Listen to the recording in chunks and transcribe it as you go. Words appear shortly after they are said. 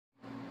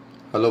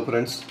Hello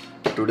friends,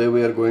 today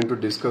we are going to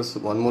discuss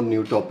one more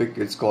new topic.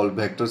 It's called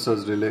vector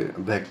surge relay,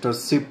 vector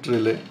shift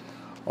relay,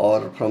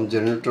 or from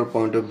generator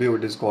point of view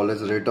it is called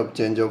as rate of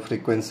change of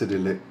frequency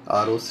relay,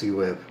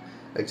 ROCOF.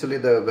 Actually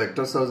the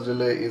vector surge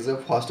relay is a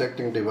fast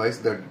acting device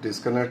that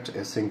disconnects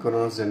a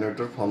synchronous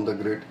generator from the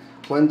grid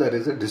when there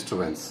is a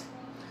disturbance.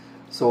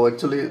 So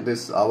actually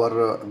this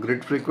our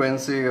grid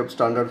frequency of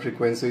standard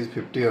frequency is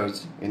 50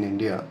 Hz in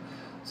India.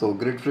 So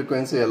grid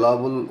frequency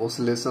allowable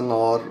oscillation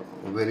or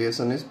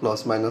variation is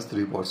plus minus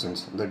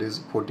 3%, that is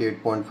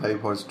 48.5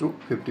 Hz to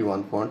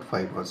 51.5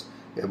 Hz.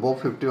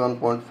 Above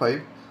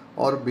 51.5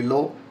 or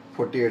below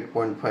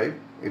 48.5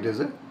 it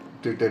is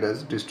treated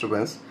as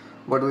disturbance,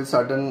 but with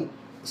certain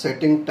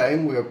setting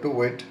time we have to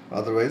wait,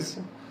 otherwise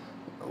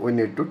we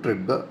need to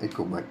trip the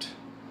equipment.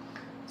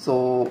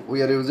 So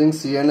we are using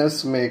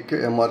CNS make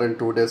MRN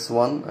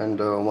 2-1 and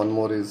one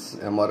more is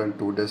MRN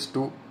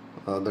 2-2.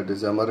 That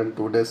is MRN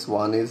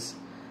 2-1 is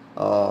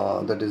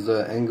that is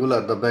the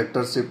angular, the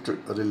vector shift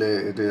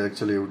relay. It is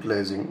actually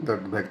utilizing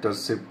that vector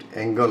shift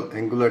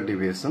angular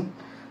deviation.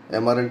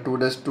 MRN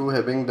 2-2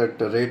 having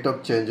that rate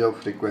of change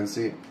of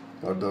frequency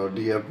or the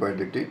df by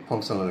dt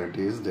functionality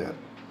is there.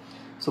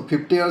 So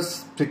 50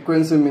 Hz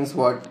frequency means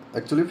what?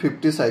 Actually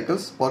 50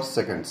 cycles per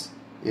seconds.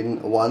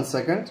 In 1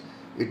 second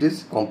it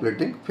is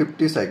completing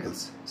 50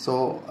 cycles.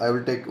 So I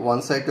will take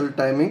 1 cycle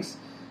timings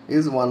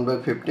is 1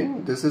 by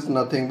 15. This is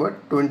nothing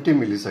but 20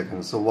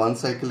 milliseconds. So 1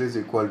 cycle is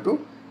equal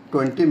to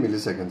 20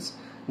 milliseconds.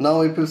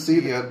 Now if you see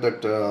here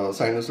that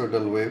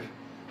sinusoidal wave,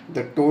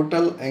 the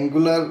total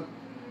angular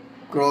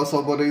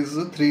crossover is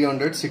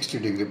 360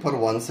 degree per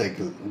 1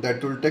 cycle.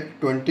 That will take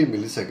 20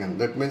 milliseconds.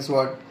 That means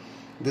what?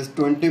 This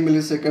 20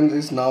 milliseconds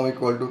is now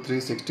equal to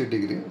 360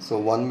 degree. So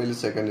 1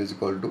 millisecond is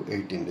equal to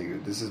 18 degree.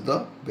 This is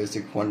the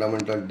basic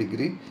fundamental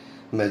degree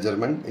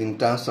measurement. In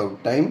terms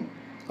of time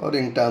or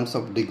in terms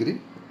of degree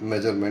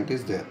measurement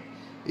is there.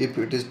 If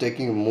it is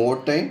taking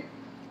more time,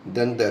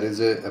 then there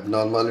is a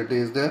abnormality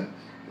is there.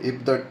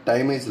 If the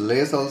time is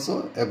less,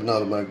 also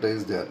abnormality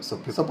is there.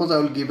 So suppose I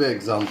will give an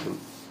example.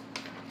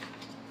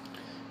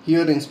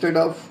 Here instead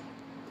of,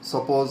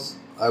 suppose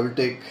I will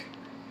take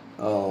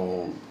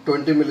 20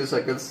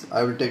 milliseconds,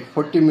 I will take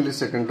 40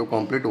 milliseconds to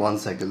complete 1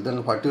 cycle.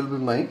 Then what will be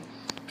my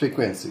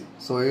frequency?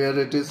 So here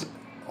it is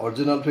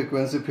original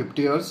frequency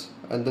 50 Hz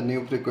and the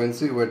new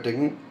frequency we are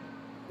taking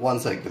 1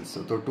 cycle.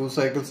 So 2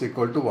 cycles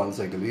equal to 1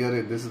 cycle.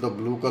 Here this is the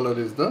blue color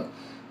is the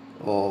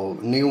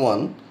new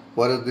one,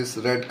 whereas this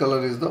red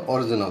color is the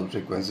original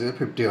frequency,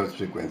 50 Hz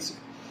frequency.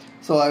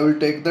 So I will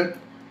take that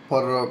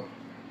for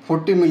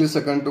 40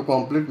 milliseconds to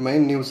complete my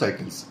new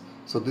cycles.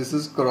 So this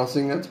is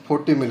crossing at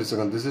 40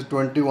 milliseconds. This is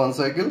 21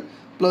 cycle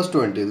plus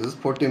 20. This is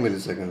 40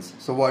 milliseconds.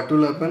 So what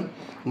will happen?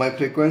 My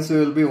frequency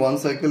will be 1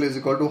 cycle is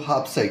equal to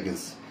half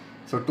cycles.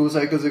 So 2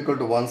 cycles equal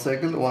to 1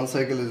 cycle. 1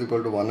 cycle is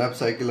equal to 1 half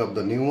cycle of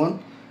the new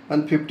one.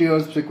 And 50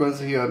 Hz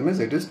frequency here means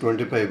it is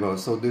 25 Hz.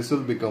 So this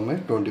will become a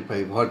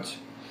 25 Hz.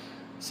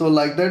 So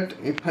like that,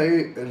 if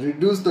I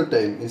reduce the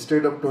time,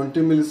 instead of 20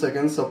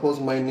 milliseconds,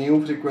 suppose my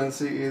new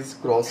frequency is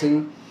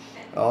crossing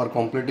or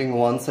completing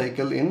 1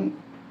 cycle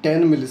in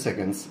 10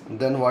 milliseconds,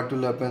 then what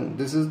will happen?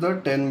 This is the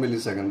 10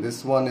 milliseconds.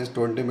 This one is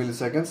 20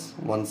 milliseconds,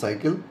 1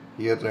 cycle,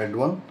 here red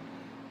one,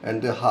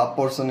 and the half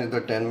portion is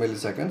the 10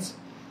 milliseconds.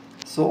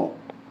 So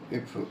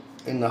if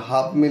in a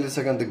half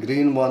millisecond, the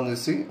green one you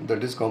see,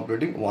 that is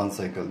completing 1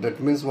 cycle. That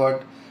means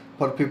what?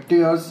 For 50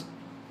 Hz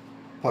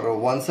for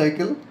 1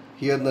 cycle,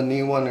 here the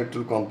new one it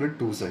will complete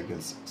 2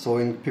 cycles. So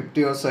in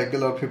 50 Hz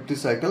cycle or 50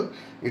 cycle,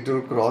 it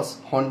will cross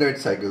 100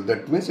 cycle.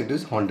 That means it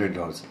is 100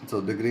 Hz.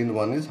 So the green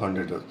one is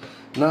 100 Hz.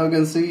 Now you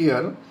can see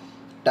here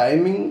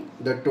timing,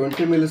 the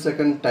 20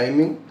 millisecond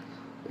timing,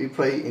 if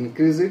I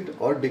increase it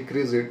or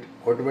decrease it,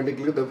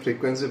 automatically the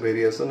frequency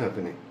variation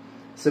happening.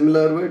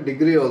 Similar way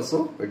degree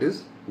also it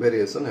is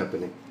variation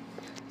happening.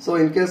 So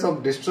in case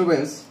of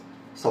disturbance,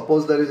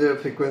 suppose there is a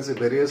frequency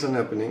variation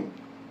happening,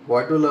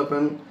 what will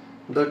happen?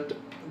 That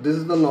this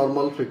is the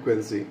normal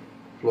frequency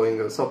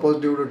flowing.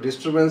 Suppose due to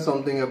disturbance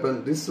something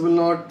happen, this will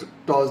not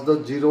touch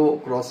the zero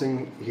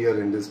crossing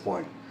here in this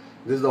point.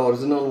 This is the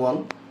original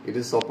one. It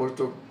is supposed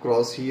to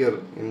cross here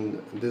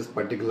in this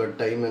particular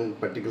time and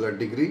particular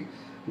degree,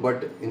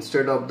 but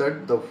instead of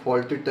that, the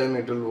faulty time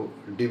it will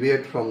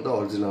deviate from the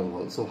original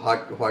one. So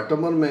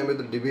whatever maybe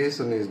the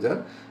deviation is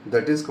there,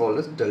 that is called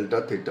as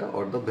delta theta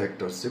or the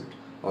vector shift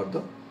or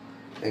the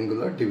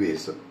angular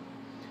deviation.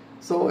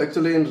 So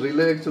actually in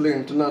relay,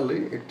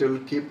 internally it will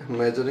keep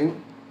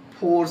measuring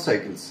 4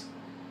 cycles.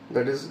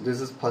 That is,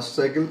 this is first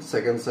cycle,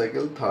 second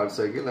cycle, third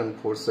cycle and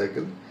fourth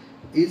cycle.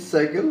 Each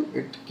cycle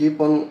it keep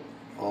on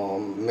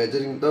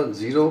measuring the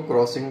zero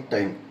crossing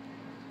time.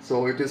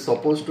 So it is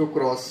supposed to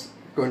cross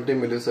 20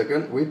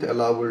 milliseconds with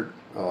allowable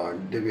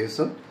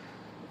deviation.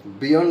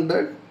 Beyond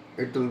that,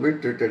 it will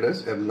be treated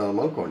as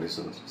abnormal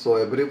conditions. So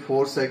every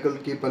 4 cycle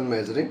keep on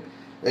measuring.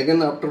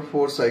 Again after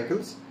 4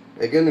 cycles,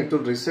 again it will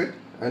reset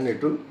and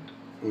it will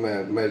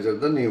measure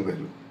the new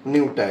value,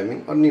 new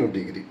timing or new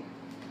degree.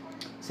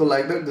 So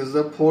like that, this is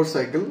a 4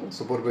 cycle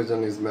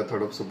supervision is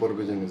method of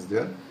supervision is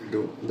there.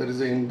 There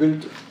is an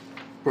inbuilt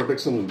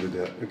protection will be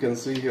there. You can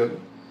see here,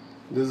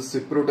 this is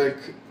Ciprotec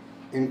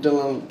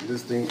internal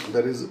this thing.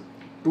 There is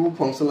two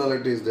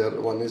functionalities there.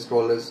 One is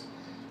called as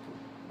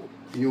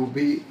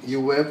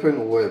UF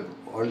and OF,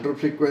 under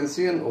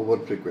frequency and over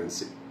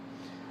frequency.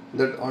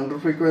 That under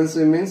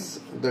frequency means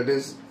that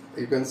is,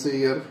 you can see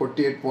here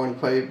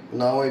 48.5,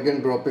 now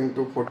again dropping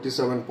to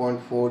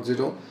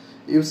 47.40.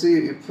 You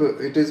see, if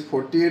it is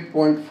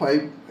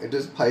 48.5, it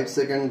is 5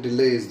 second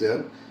delay is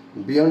there.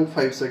 Beyond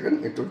 5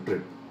 seconds it will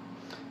trip.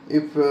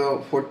 If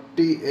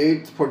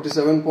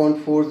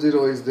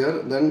 47.40 is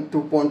there, then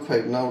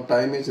 2.5, now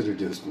time is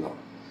reduced now.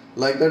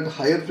 Like that,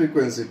 higher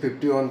frequency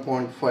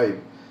 51.5,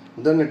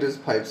 then it is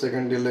 5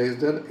 second delay is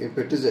there. If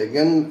it is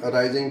again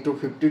rising to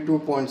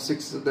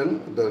 52.6,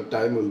 then the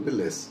time will be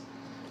less.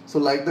 So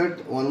like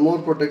that, one more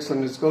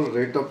protection is called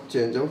rate of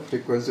change of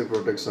frequency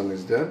protection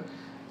is there.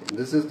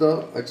 This is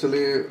the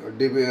actually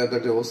dB,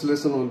 that the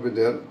oscillation will be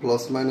there,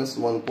 plus minus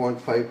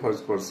 1.5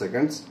 Hz per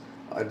second.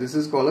 This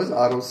is called as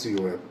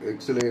ROCOF.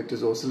 Actually it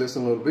is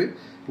oscillation will be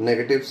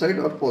negative side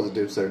or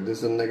positive side. This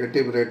is a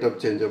negative rate of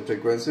change of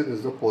frequency, this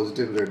is the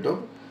positive rate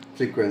of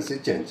frequency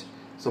change.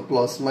 So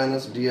plus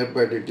minus dF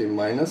by dt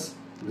minus,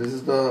 this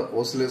is the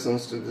oscillation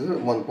state, this is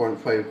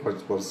 1.5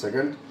 Hz per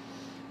second.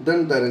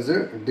 Then there is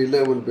a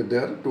delay will be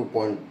there,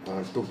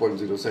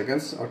 2.0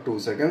 seconds or 2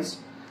 seconds.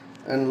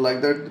 And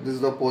like that, this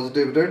is the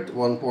positive rate,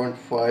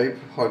 1.5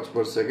 Hz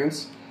per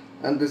second.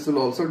 And this will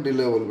also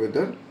delay will be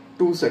there,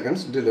 2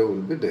 seconds delay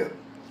will be there.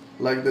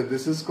 Like that,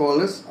 this is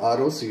called as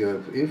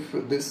ROCOF. If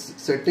this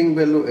setting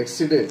value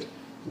exceeded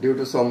due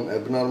to some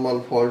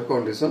abnormal fault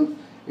condition,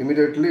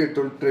 immediately it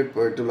will trip,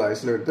 it will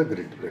isolate the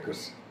grid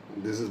breakers.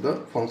 This is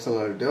the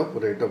functionality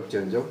of rate of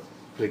change of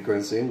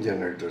frequency in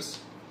generators.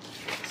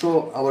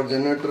 So our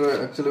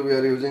generator, actually we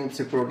are using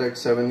Ciprotec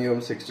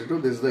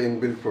 7UM62. This is the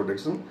inbuilt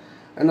protection.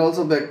 And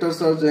also vector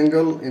surge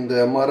angle in the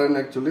MRN,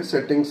 actually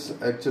settings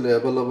actually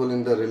available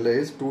in the relay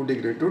is 2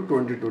 degree to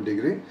 22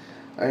 degree.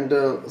 And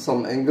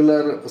some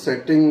angular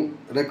setting,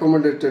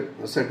 recommended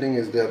setting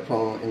is there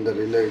from in the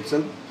relay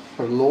itself.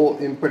 For low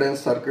impedance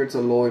circuits,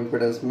 a low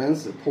impedance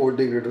means 4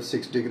 degree to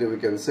 6 degree we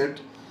can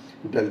set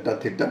delta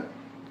theta,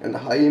 and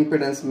high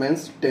impedance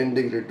means 10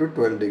 degree to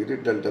 12 degree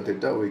delta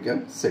theta we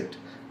can set.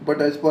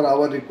 But as per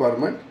our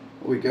requirement,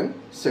 we can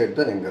set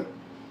the angle.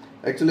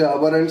 Actually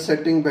our end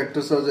setting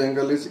vector surge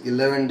angle is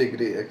 11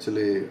 degree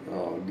actually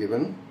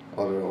given,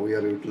 or we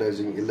are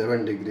utilizing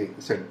 11 degree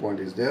set point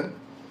is there.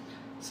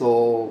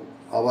 So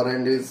our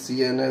end is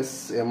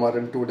CNS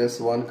MRN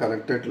 2-1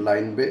 connected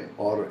line bay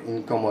or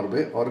incomer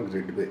bay or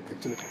grid bay.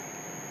 Actually,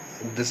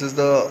 this is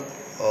the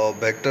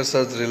vector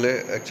surge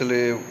relay.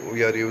 Actually,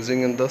 we are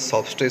using in the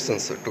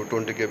substations,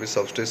 220 kV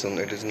substation.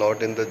 It is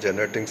not in the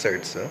generating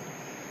sites.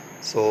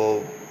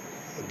 So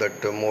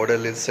that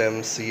model is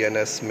same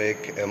CNS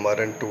make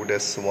MRN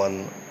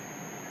 2-1.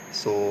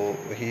 So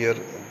here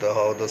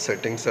how the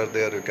settings are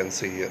there, you can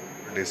see here.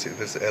 This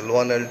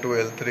L1, L2,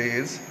 L3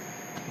 is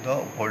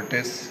the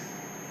voltage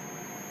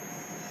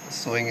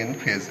showing in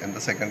phase in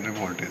the secondary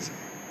voltage.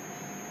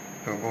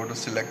 If you go to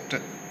select,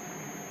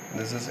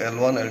 this is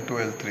L1,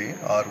 L2, L3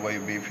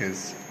 RYB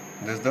phase.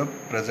 This is the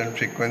present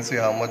frequency,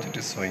 how much it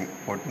is showing,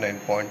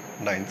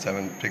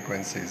 49.97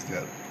 frequency is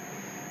there.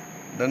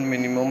 Then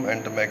minimum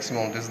and the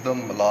maximum, this is the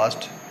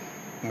last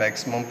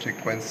maximum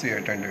frequency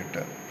attended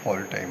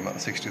fault time,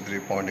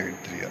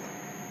 63.83.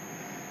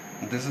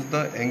 This is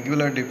the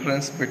angular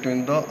difference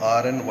between the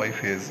R and Y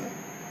phase,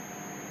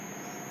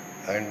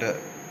 and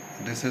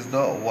this is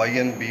the Y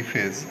and B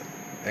phase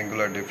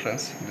angular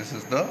difference. This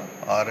is the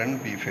R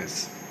and B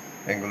phase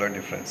angular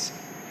difference.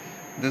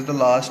 This is the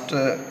last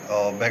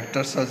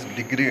vector surge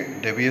degree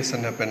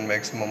deviation happen,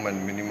 maximum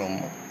and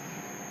minimum.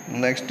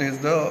 Next is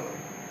the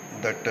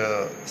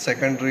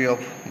secondary of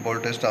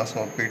voltage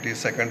transformer PT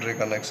secondary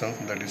connection,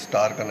 that is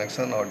star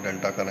connection or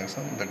delta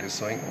connection, that is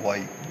showing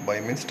Y. Y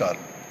means star.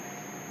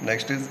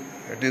 Next is,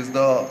 it is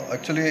the,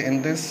 actually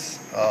in this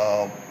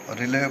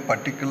relay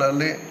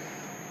particularly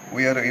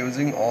we are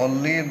using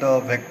only the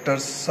vector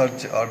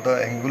surge or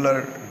the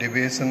angular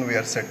deviation we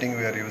are setting,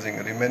 we are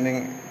using.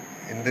 Remaining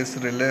in this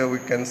relay we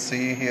can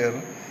see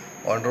here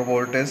under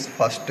voltage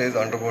first stage,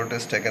 under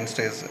voltage second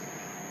stage,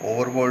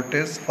 over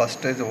voltage first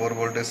stage, over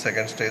voltage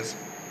second stage.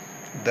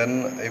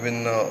 Then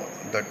even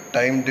the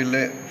time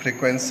delay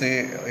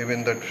frequency,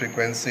 even that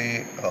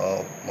frequency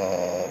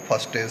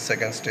first stage,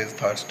 second stage,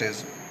 third stage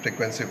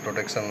frequency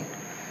protection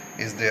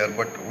is there,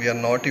 but we are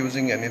not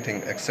using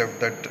anything except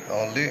that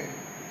only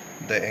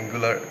the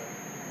angular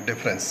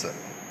difference or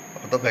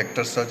the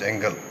vector surge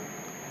angle.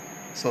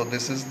 So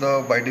this is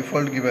the by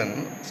default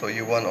given. So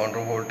U1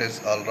 under voltage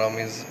alarm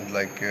is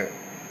like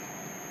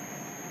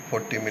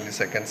 40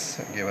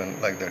 milliseconds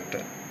given, like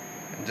that.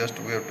 Just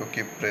we have to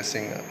keep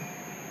pressing.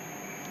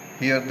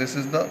 Here this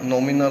is the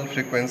nominal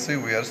frequency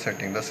we are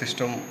setting, the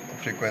system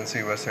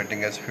frequency we are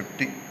setting as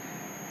 50,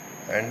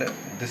 and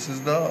this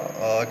is the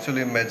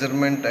actually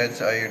measurement as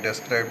I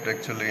described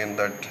actually in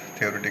that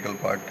theoretical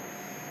part,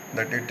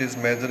 that it is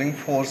measuring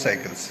 4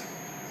 cycles.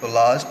 So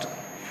last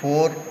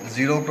 4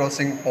 zero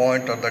crossing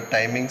point or the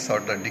timings or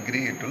the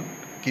degree it will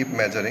keep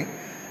measuring,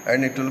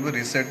 and it will be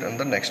reset on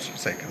the next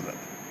cycle.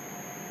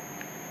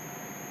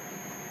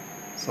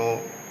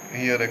 So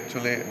here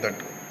actually that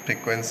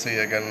frequency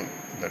again,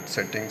 that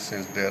settings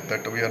is there,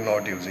 that we are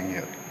not using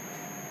here.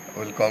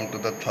 We'll come to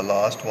the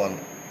last one.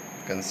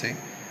 You can see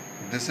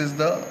this is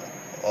the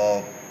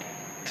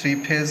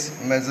 3-phase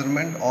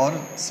measurement or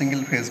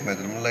single phase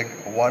measurement, like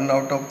 1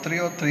 out of 3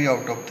 or 3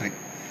 out of 3.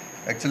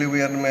 Actually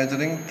we are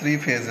measuring 3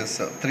 phases,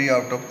 3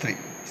 out of 3.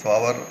 So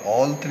our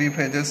all 3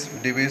 phases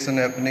deviation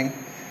happening,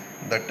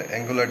 that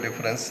angular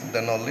difference,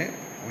 then only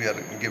we are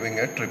giving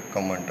a trip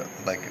command.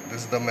 Like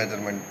this is the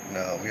measurement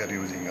we are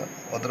using.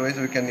 Otherwise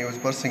we can use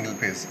for single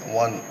phase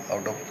 1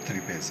 out of 3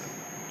 phases.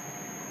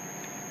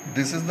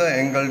 This is the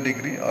angle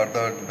degree or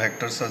the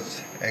vector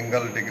search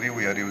angle degree.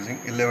 We are using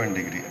 11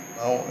 degree.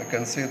 Now you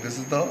can see this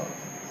is the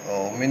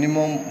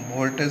minimum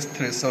voltage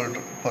threshold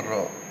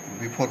for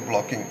before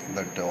blocking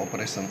that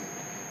operation.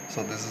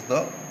 So this is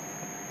the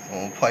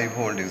 5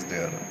 volt is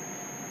there,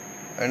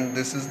 and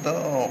this is the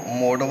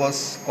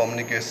Modbus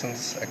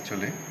communications.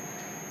 Actually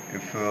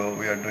if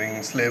we are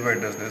doing slave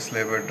address, the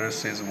slave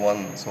address is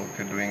 1. So if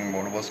you are doing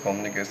Modbus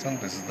communication,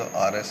 this is the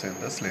RS is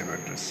the slave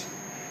address.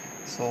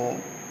 So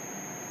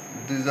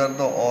these are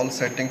the all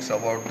settings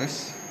about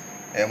this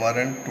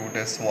MRN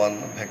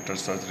 2-1 vector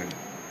search relay.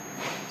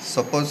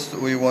 Suppose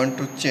we want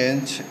to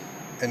change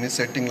any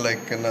setting,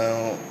 like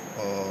now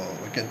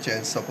we can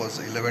change, suppose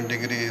 11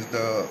 degree is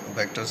the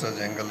vector search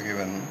angle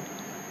given.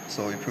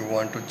 So if you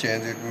want to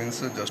change it,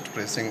 means just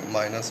pressing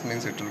minus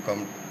means it will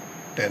come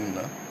 10.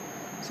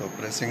 So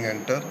pressing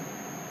enter,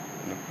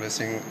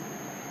 pressing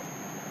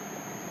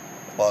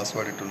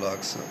password, it will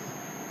ask,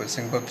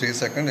 pressing for 3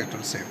 seconds it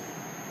will save.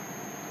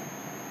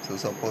 So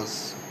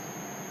suppose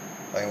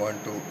I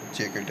want to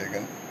check it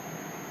again.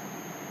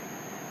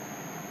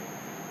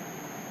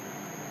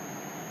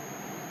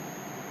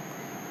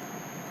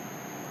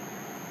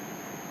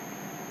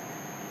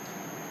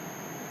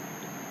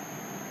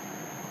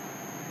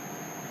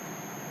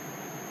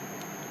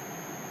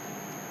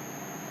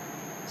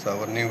 So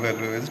our new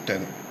value is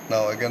 10.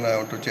 Now again I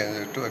want to change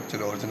it to,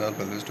 actually original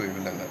value is to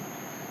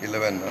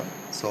 11.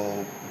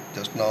 So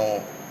just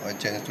now I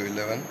changed to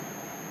 11.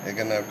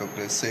 Again I have to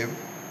press save.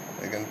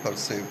 Again for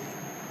save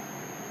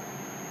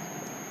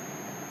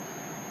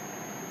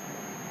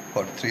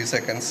for 3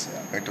 seconds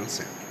it will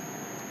save.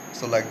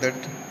 So like that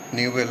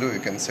new value you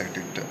can set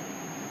it.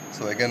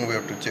 So again we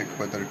have to check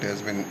whether it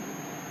has been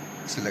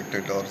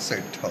selected or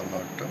set or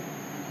not.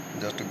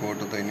 Just to go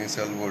to the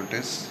initial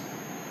voltage,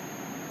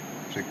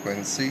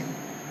 frequency,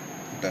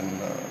 then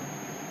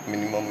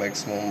minimum,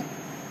 maximum,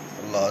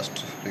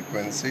 last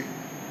frequency,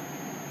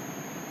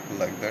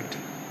 like that,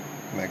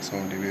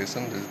 maximum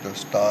deviation. This is the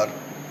star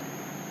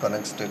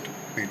connects to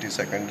PT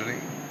secondary.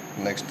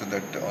 Next to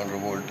that on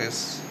voltage,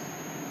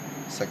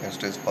 second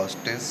stage, first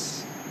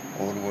stage,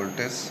 over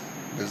voltage.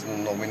 This is the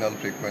nominal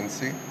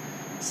frequency,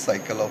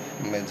 cycle of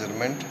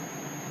measurement.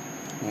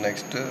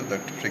 Next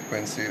that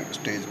frequency,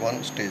 stage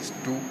 1, stage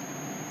 2,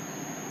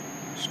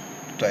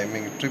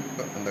 timing trip,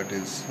 and that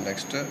is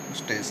next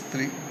stage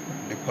 3,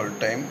 default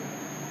time.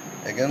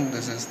 Again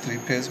this is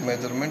 3-phase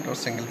measurement or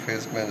single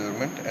phase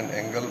measurement, and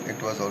angle it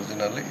was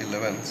originally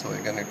 11, so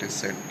again it is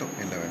set to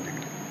 11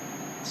 degree.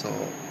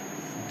 So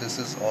this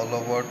is all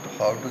about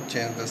how to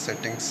change the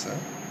settings.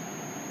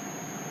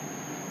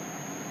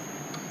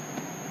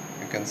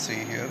 You can see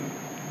here.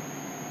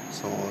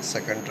 So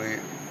secondary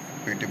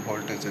PT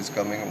voltage is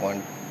coming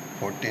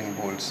 114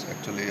 volts.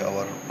 Actually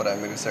our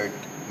primary side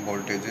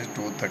voltage is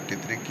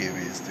 233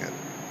 kV is there.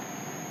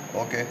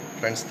 Okay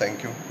friends,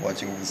 thank you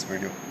watching this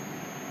video.